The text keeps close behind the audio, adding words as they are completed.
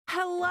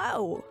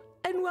Hello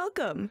and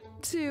welcome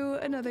to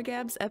another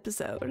Gabs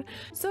episode.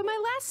 So my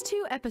last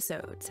two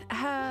episodes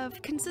have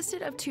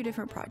consisted of two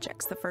different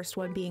projects. The first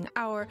one being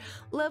our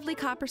lovely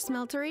copper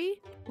smeltery,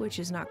 which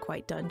is not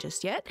quite done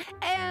just yet,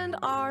 and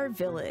our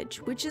village,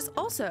 which is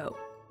also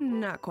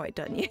not quite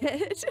done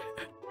yet.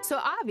 So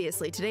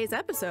obviously today's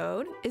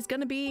episode is going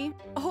to be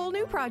a whole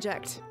new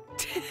project.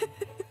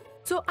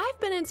 So I've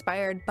been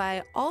inspired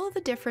by all of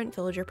the different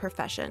villager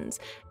professions,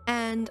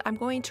 and I'm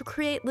going to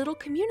create little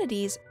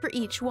communities for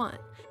each one.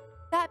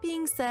 That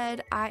being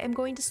said, I am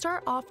going to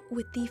start off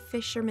with the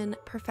fisherman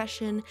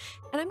profession,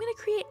 and I'm going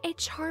to create a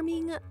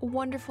charming,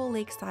 wonderful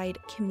lakeside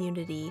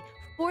community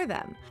for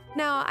them.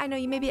 Now, I know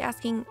you may be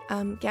asking,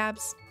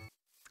 Gabs,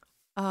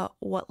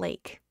 what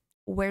lake?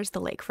 Where's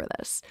the lake for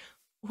this?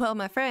 Well,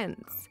 my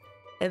friends,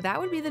 that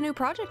would be the new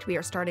project we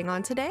are starting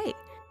on today.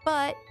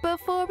 But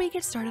before we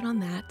get started on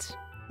that,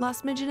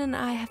 LostMidgen and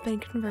I have been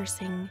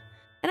conversing, and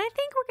I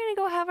think we're gonna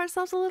go have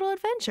ourselves a little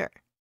adventure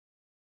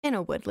in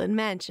a woodland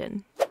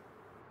mansion.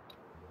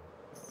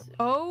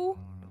 Oh.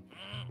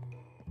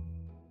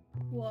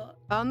 What?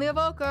 Found the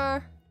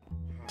evoker.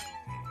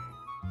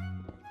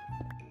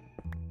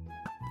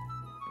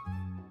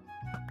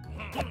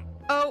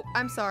 Oh,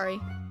 I'm sorry.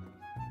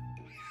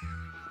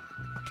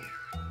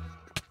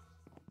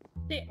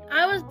 See,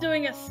 I was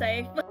doing a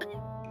save.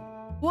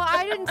 Well,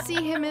 I didn't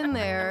see him in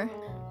there.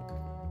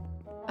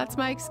 That's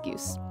my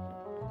excuse.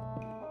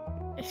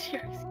 It's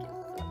your excuse.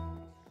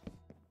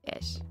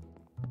 Ish.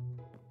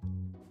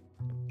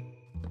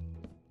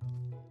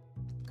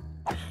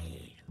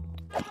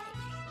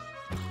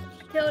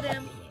 Killed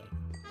him.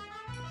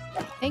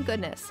 Thank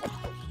goodness.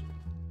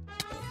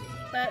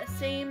 But it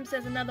seems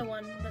there's another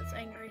one that's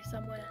angry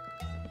somewhere.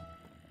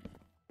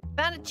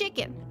 Found a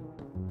chicken.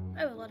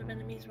 I have a lot of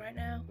enemies right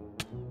now.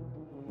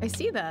 I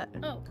see that.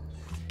 Oh.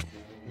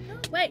 No,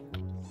 wait.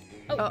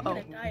 Oh, I'm Uh-oh.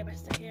 gonna die if I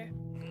stay here.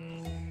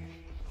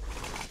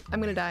 I'm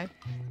gonna die.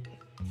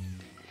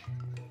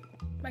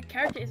 My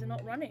character is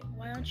not running.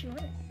 Why aren't you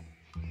running?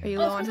 Are you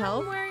Oh, low on it's 'cause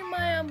health? I'm wearing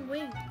my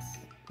wings.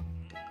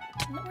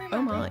 I'm not wearing my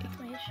Oh my. wings. That's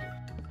my issue.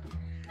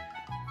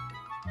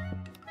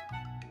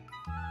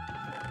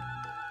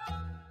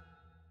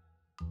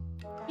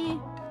 Eh.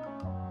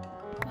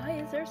 Why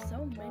is there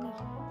so many?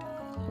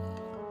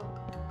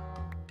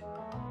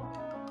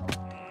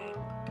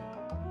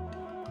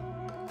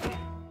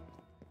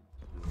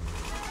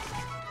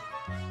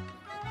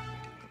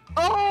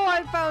 Oh,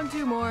 I found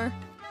two more.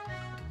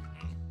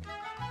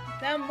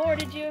 Found more,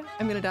 did you?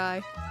 I'm gonna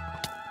die.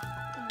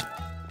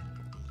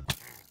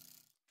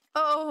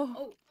 Oh,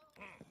 Oh.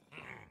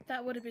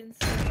 That would have been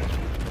so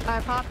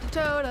I popped a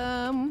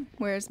totem.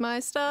 Where's my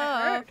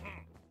stuff?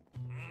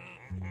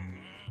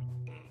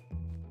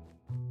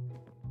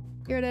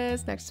 Here it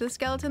is, next to the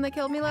skeleton that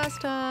killed me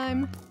last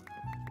time.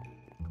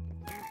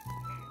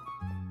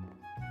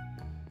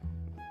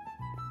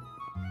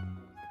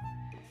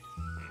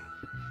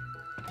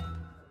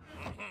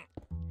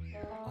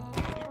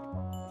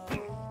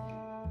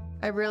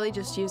 I really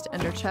just used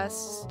ender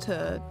chests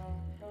to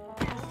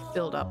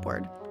build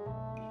upward.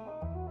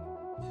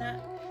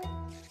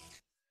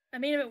 I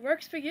mean, if it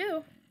works for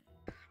you,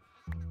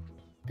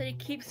 then it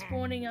keeps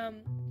spawning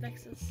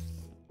vexes.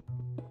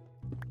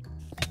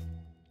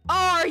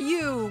 Are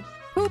you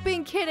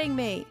pooping kidding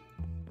me?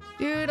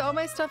 Dude, all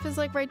my stuff is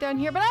like right down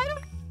here, but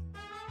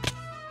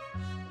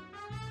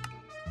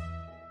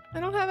I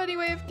don't have any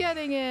way of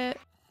getting it.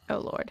 Oh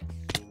Lord.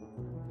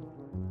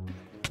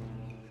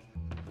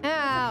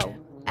 Ow! Okay.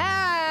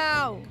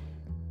 Ow!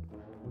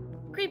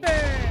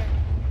 Creeper!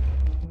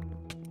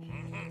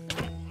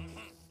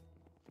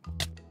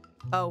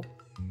 Oh.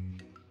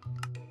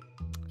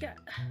 Yeah.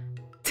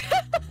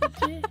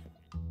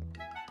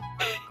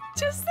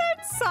 Just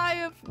that sigh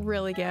of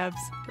really, Gabs.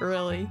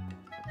 Really.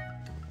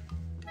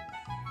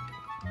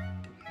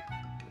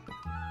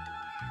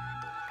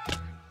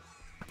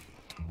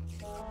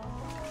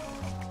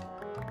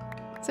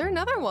 Is there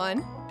another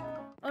one?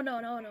 Oh no,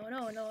 no, no,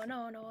 no, no,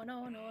 no, no,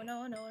 no, no,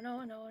 no, no,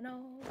 no, no,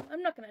 no.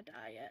 I'm not gonna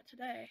die yet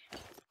today.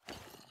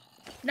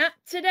 Not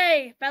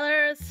today,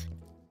 fellas!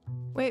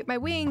 Wait, my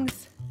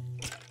wings.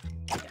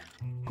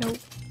 Nope.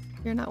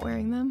 You're not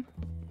wearing them.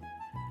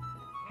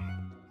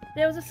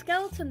 There was a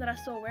skeleton that I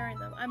saw wearing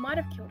them. I might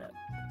have killed it.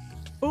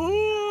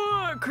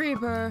 Ooh,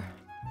 creeper.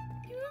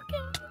 You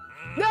can...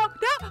 No,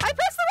 no, I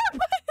pressed the wrong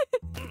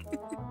button.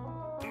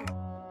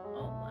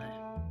 Oh my.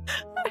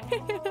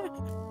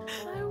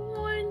 I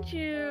warned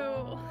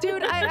you.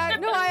 Dude, I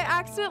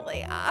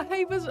accidentally,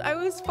 I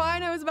was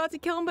fine. I was about to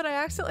kill him, but I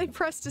accidentally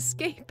pressed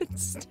escape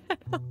instead.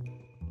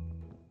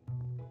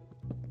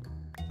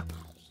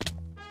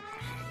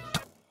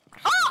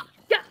 Oh!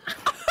 Yeah!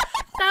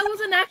 That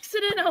was an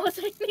accident. I was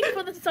aiming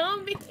for the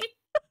zombie.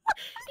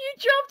 You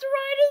dropped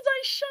right as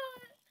I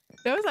shot.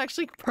 That was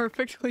actually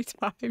perfectly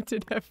timed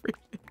and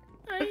everything.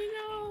 I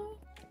know.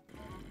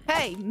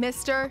 Hey,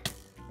 mister.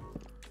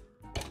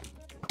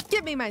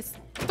 Give me my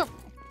stuff.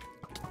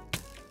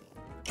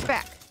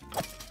 Back.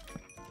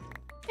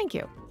 Thank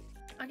you.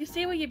 I can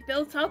see what you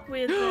built up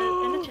with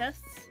in the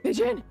chests.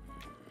 Pigeon.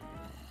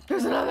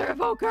 There's another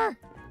evoker.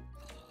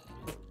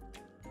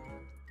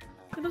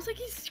 It looks like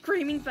he's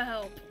screaming for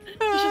help. He's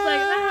just like,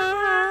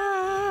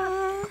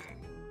 ah!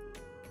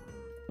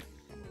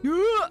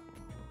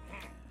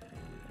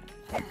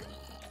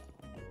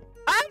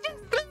 I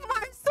just threw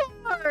my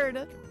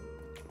sword.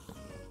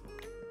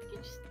 You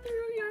just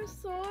threw your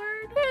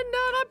sword? And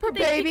not up her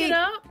Did they baby. pick it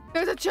up?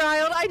 There's a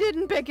child. I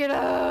didn't pick it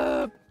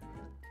up.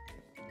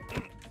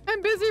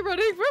 I'm busy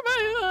running for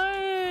my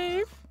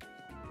life.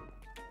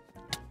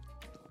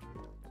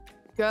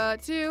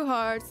 Got 2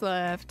 hearts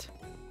left.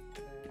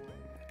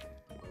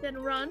 Then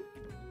run.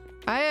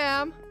 I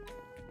am.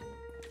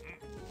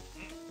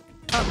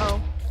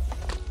 Uh-oh.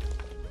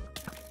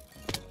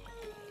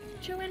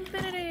 To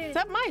infinity. Is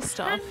that my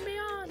stuff? And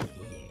beyond.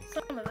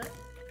 Some of it.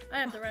 I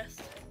have the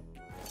rest.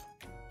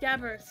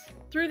 Gabbers.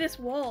 Through this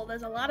wall.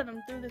 There's a lot of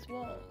them through this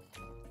wall.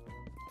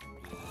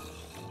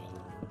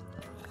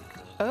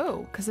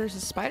 Oh, because there's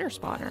a spider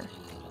spawner.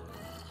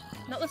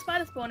 Not the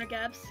spider spawner,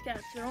 Gabs.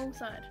 Gabs, the wrong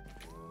side.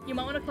 You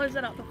might want to close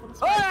that up before the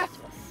spider gets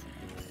to us.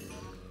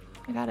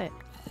 I got it.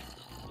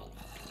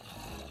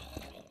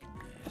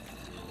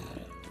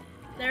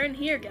 They're in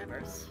here,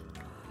 Gabbers.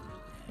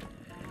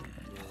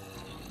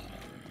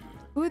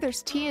 Ooh,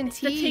 there's TNT. It's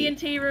the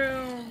TNT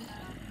room.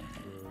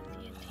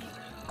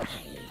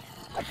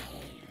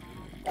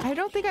 I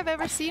don't think I've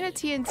ever seen a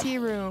TNT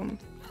room.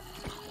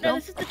 No, Nope.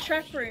 this is the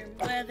trap room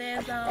where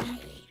there's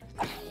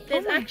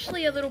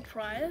actually a little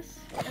prize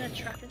and a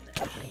trap in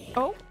there.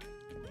 Oh.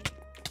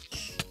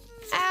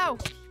 Ow.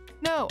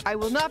 No, I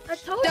will not I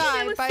told you there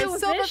die was by a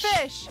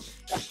silverfish.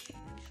 silverfish.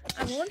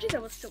 I warned you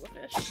there was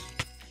silverfish.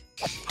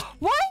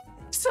 Why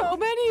so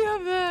many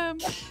of them?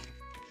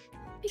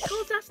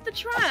 Because that's the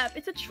trap.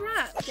 It's a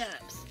trap,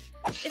 Gabs.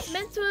 It's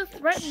meant to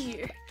threaten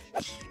you.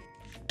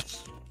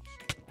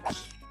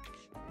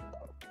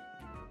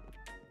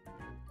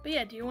 But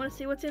yeah, do you want to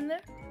see what's in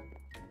there?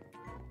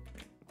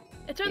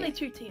 It's only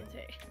 2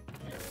 TNT.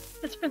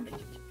 It's only 2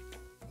 TNT.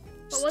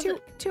 What was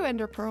it? Two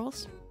ender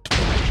pearls.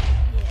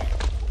 Yeah.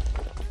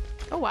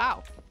 Oh,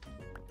 wow.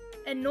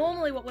 And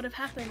normally what would have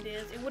happened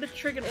is it would have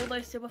triggered all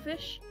those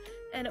silverfish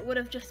and it would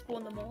have just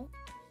spawned them all.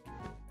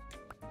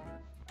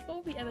 What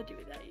would we ever do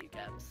without you,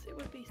 Gabs? It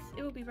would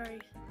be very...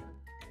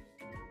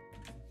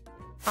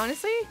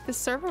 Honestly, this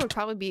server would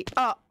probably be...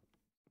 Oh.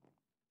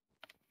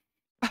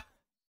 I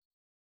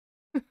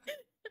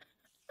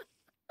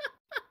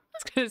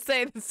was gonna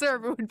say the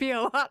server would be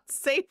a lot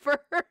safer.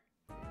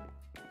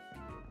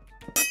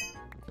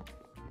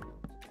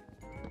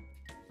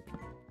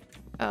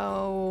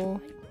 Oh.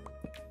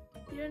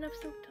 You don't have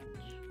silk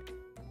touch.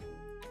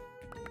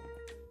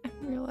 I'm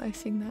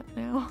realizing that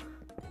now.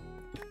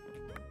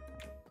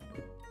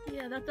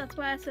 Yeah, that's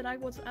why I said I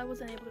wasn't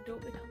able to do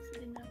it because I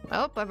didn't have.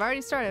 Oh, I've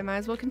already started. Might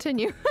as well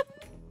continue.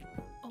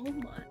 Oh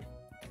my.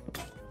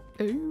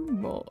 Oh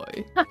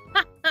my.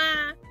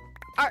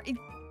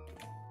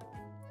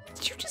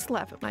 Did you just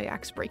laugh at my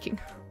axe breaking?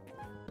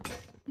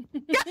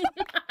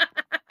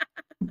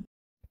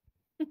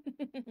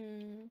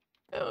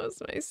 That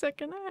was my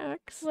second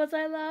axe. Was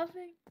I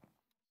laughing?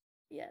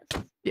 Yes.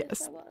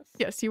 Yes. I was.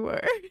 Yes, you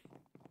were.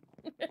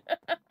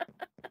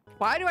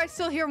 Why do I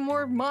still hear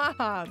more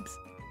mobs?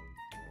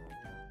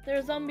 There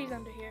are zombies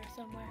under here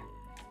somewhere.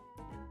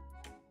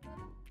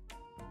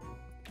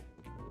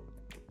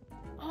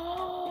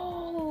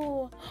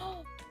 Oh!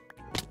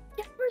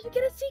 Yeah, where'd you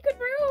get a secret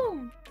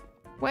room?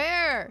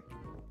 Where?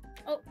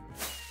 Oh,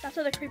 that's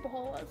where the creeper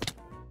hole was.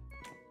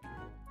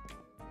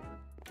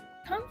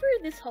 Come through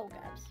this hole,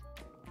 Gabs.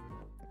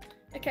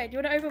 Okay, do you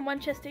want to open 1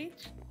 chest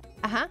each?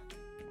 Uh-huh.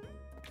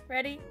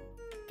 Ready?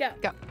 Go.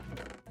 Go.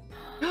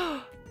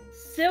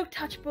 Silk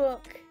touch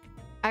book.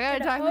 I got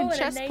a diamond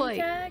chest plate.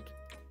 Tag.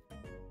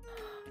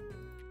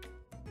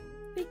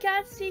 We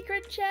got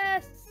secret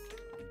chests.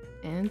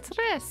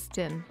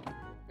 Interesting.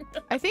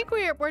 I think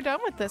we're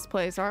done with this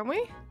place, aren't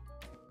we?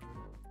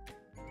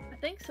 I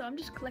think so. I'm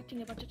just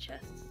collecting a bunch of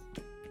chests.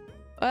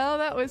 Well,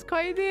 that was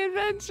quite the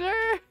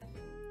adventure.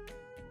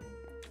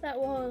 That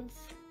was.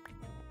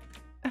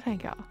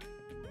 Thank you.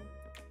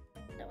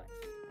 No worries.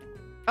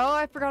 Oh,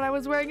 I forgot I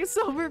was wearing a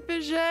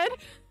silverfish head.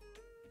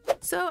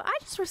 So I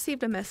just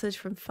received a message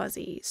from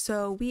Fuzzy.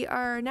 So we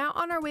are now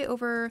on our way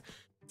over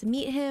to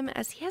meet him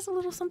as he has a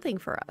little something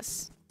for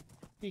us.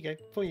 Here you go,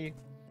 for you.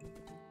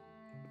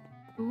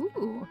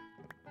 Ooh.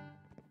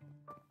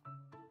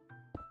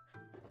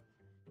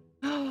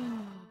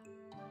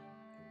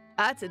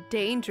 That's a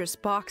dangerous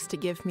box to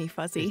give me,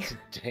 Fuzzy. It's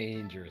a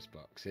dangerous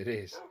box, it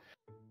is.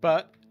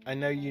 But I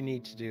know you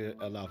need to do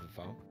a lava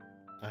farm.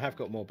 I have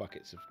got more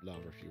buckets of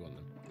lava if you want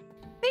them.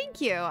 Thank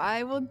you.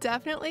 I will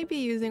definitely be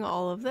using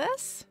all of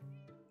this.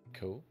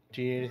 Cool.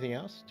 Do you need anything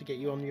else to get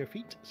you on your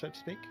feet, so to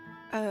speak?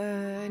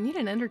 I need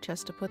an ender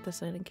chest to put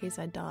this in case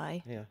I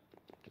die. Yeah,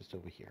 just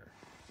over here.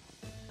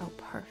 Oh,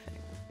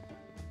 perfect.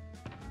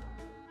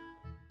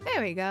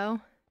 There we go.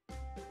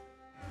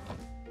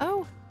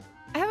 Oh,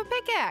 I have a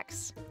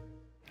pickaxe.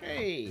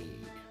 Hey!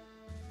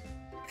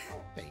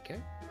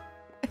 Baker,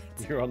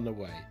 you're on the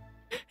way.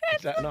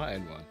 Is that an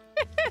iron one?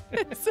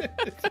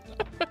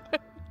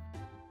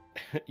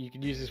 You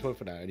can use this one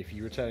for now, and if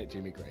you return it to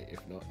me, great. If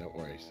not, no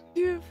worries.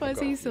 You have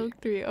Fuzzy Silk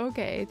 3.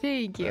 Okay,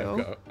 thank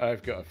you.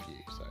 I've got a few,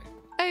 so.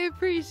 I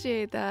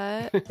appreciate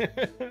that.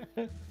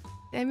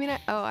 I mean,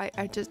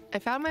 I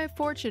found my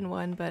fortune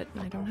one, but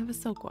I don't have a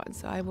silk one,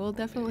 so I will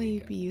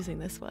definitely be using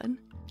this one.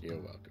 You're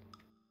welcome.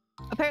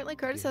 Apparently,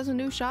 Curtis has a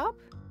new shop.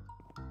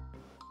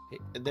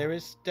 There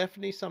is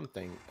definitely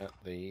something at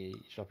the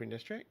shopping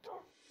district.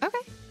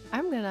 Okay,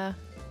 I'm gonna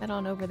head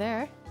on over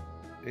there.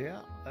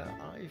 Yeah,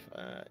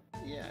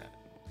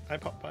 I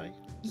popped by.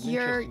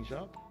 Interesting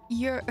shop.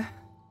 You're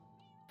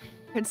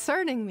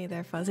concerning me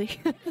there, Fuzzy.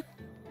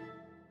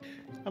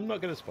 I'm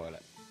not gonna spoil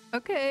it.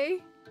 Okay.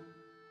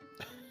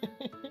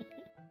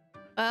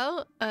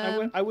 Well,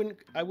 I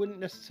wouldn't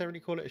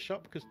necessarily call it a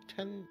shop because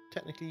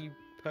technically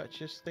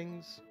purchase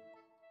things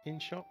in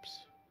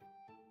shops.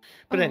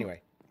 But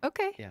anyway.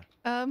 Okay.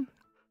 Yeah.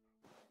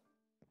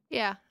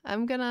 Yeah,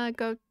 I'm gonna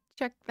go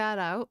check that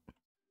out.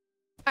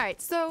 All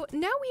right, so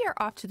now we are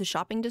off to the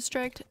shopping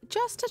district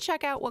just to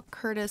check out what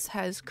Curtis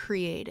has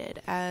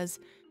created, as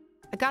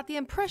I got the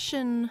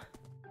impression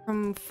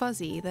from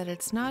Fuzzy that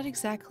it's not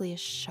exactly a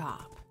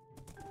shop.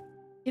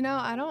 You know,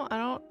 I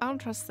don't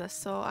trust this,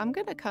 so I'm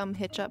gonna come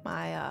hitch up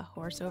my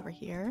horse over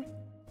here.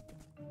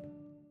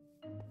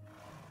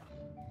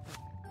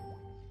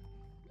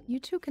 You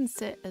two can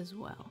sit as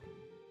well.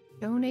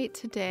 Donate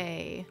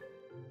today.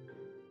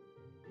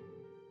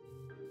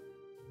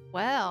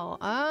 Well,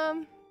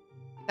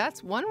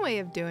 that's one way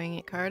of doing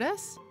it,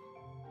 Curtis.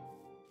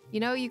 You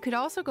know, you could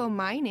also go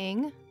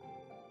mining.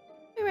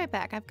 I'll be right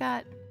back. I've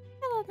got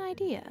an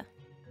idea.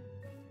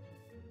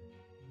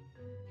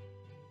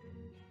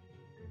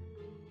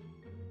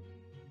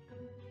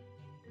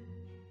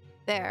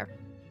 There.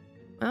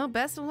 Well,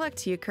 best of luck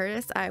to you,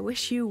 Curtis. I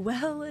wish you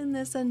well in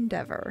this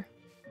endeavor.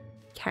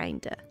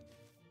 Kinda.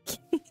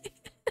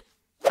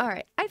 All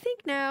right, I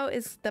think now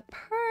is the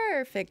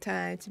perfect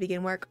time to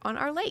begin work on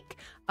our lake.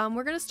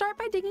 We're gonna start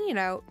by digging it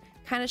out,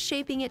 kind of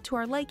shaping it to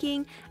our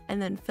liking,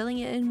 and then filling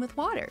it in with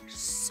water.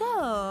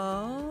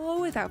 So,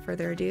 without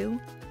further ado,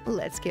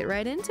 let's get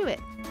right into it.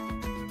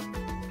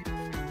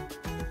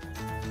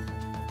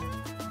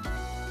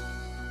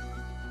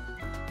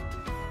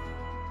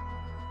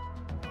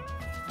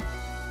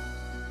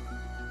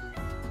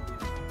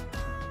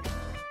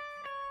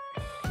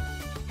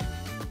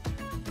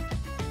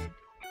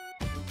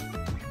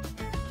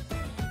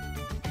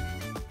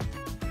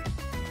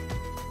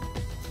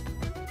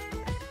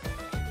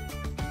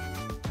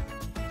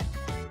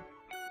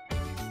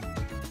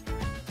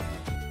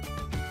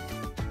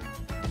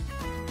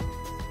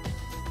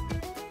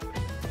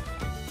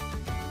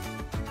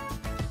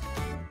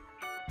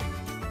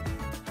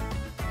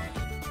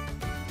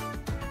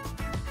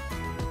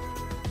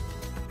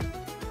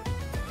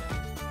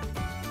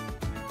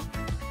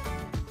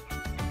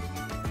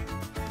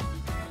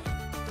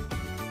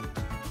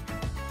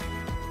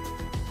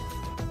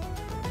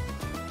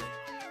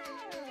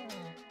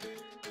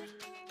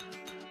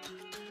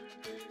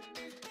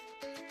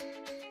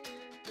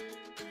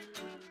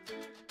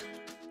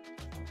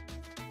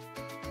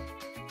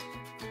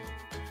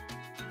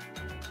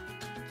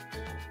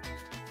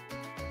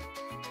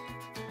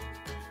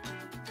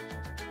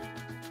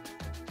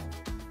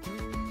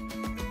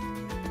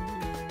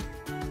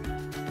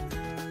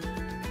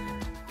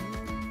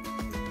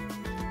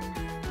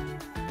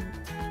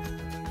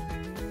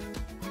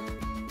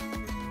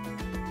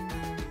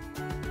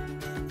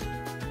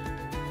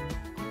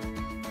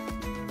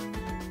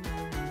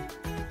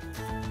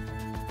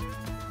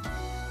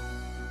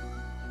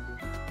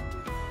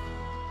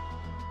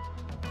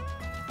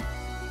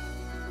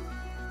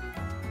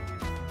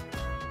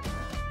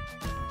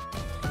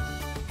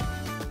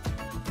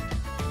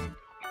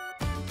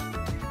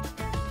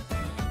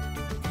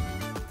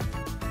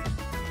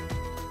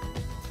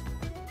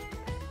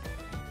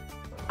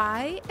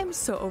 I am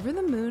so over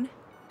the moon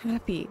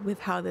happy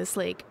with how this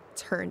lake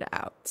turned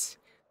out.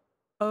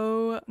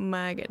 Oh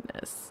my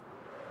goodness.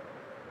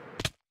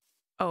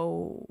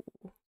 Oh.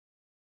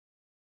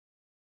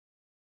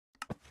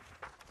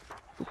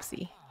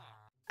 Oopsie.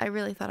 I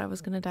really thought I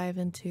was going to dive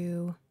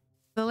into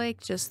the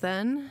lake just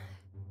then,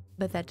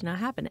 but that did not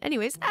happen.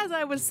 Anyways, as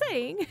I was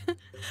saying,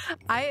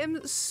 I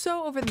am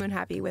so over the moon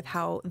happy with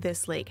how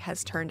this lake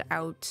has turned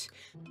out.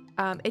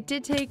 It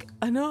did take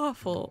an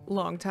awful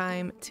long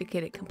time to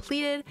get it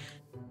completed,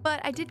 but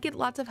I did get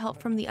lots of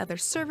help from the other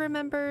server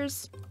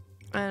members,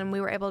 and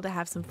we were able to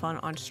have some fun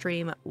on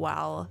stream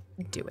while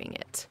doing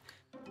it.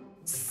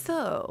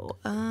 So,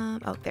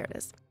 oh, there it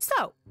is.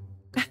 So,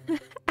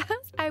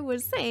 as I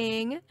was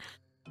saying,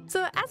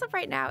 so as of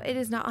right now, it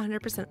is not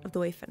 100% of the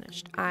way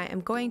finished. I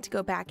am going to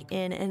go back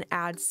in and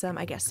add some,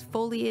 I guess,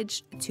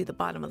 foliage to the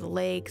bottom of the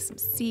lake, some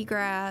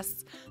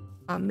seagrass,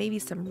 maybe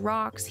some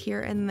rocks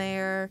here and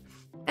there,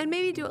 and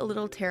maybe do a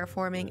little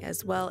terraforming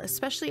as well,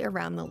 especially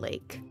around the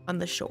lake on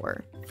the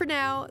shore. For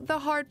now, the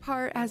hard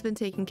part has been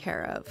taken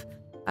care of.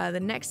 The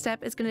next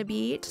step is going to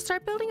be to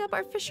start building up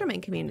our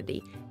fisherman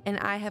community, and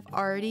I have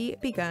already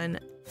begun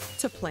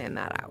to plan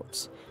that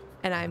out.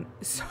 And I'm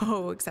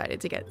so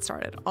excited to get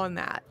started on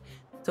that.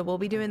 So we'll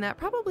be doing that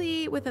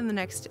probably within the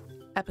next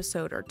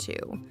episode or two.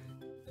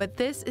 But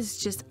this is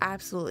just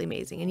absolutely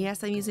amazing. And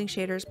yes, I'm using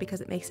shaders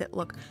because it makes it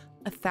look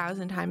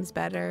 1,000 times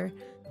better.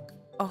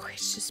 Oh,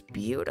 it's just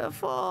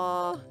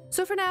beautiful.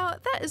 So for now,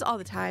 that is all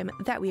the time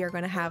that we are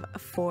going to have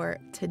for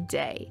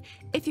today.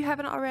 If you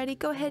haven't already,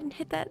 go ahead and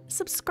hit that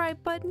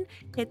subscribe button,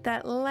 hit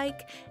that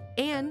like,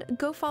 and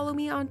go follow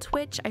me on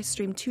Twitch. I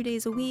stream 2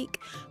 days a week.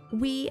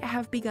 We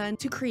have begun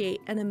to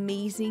create an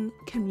amazing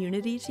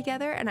community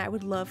together, and I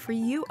would love for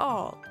you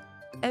all,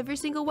 every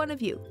single one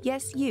of you,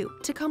 yes, you,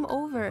 to come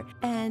over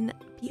and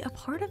be a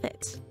part of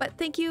it. But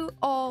thank you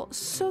all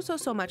so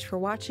much for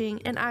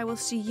watching, and I will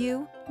see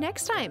you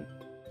next time.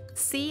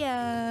 See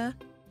ya!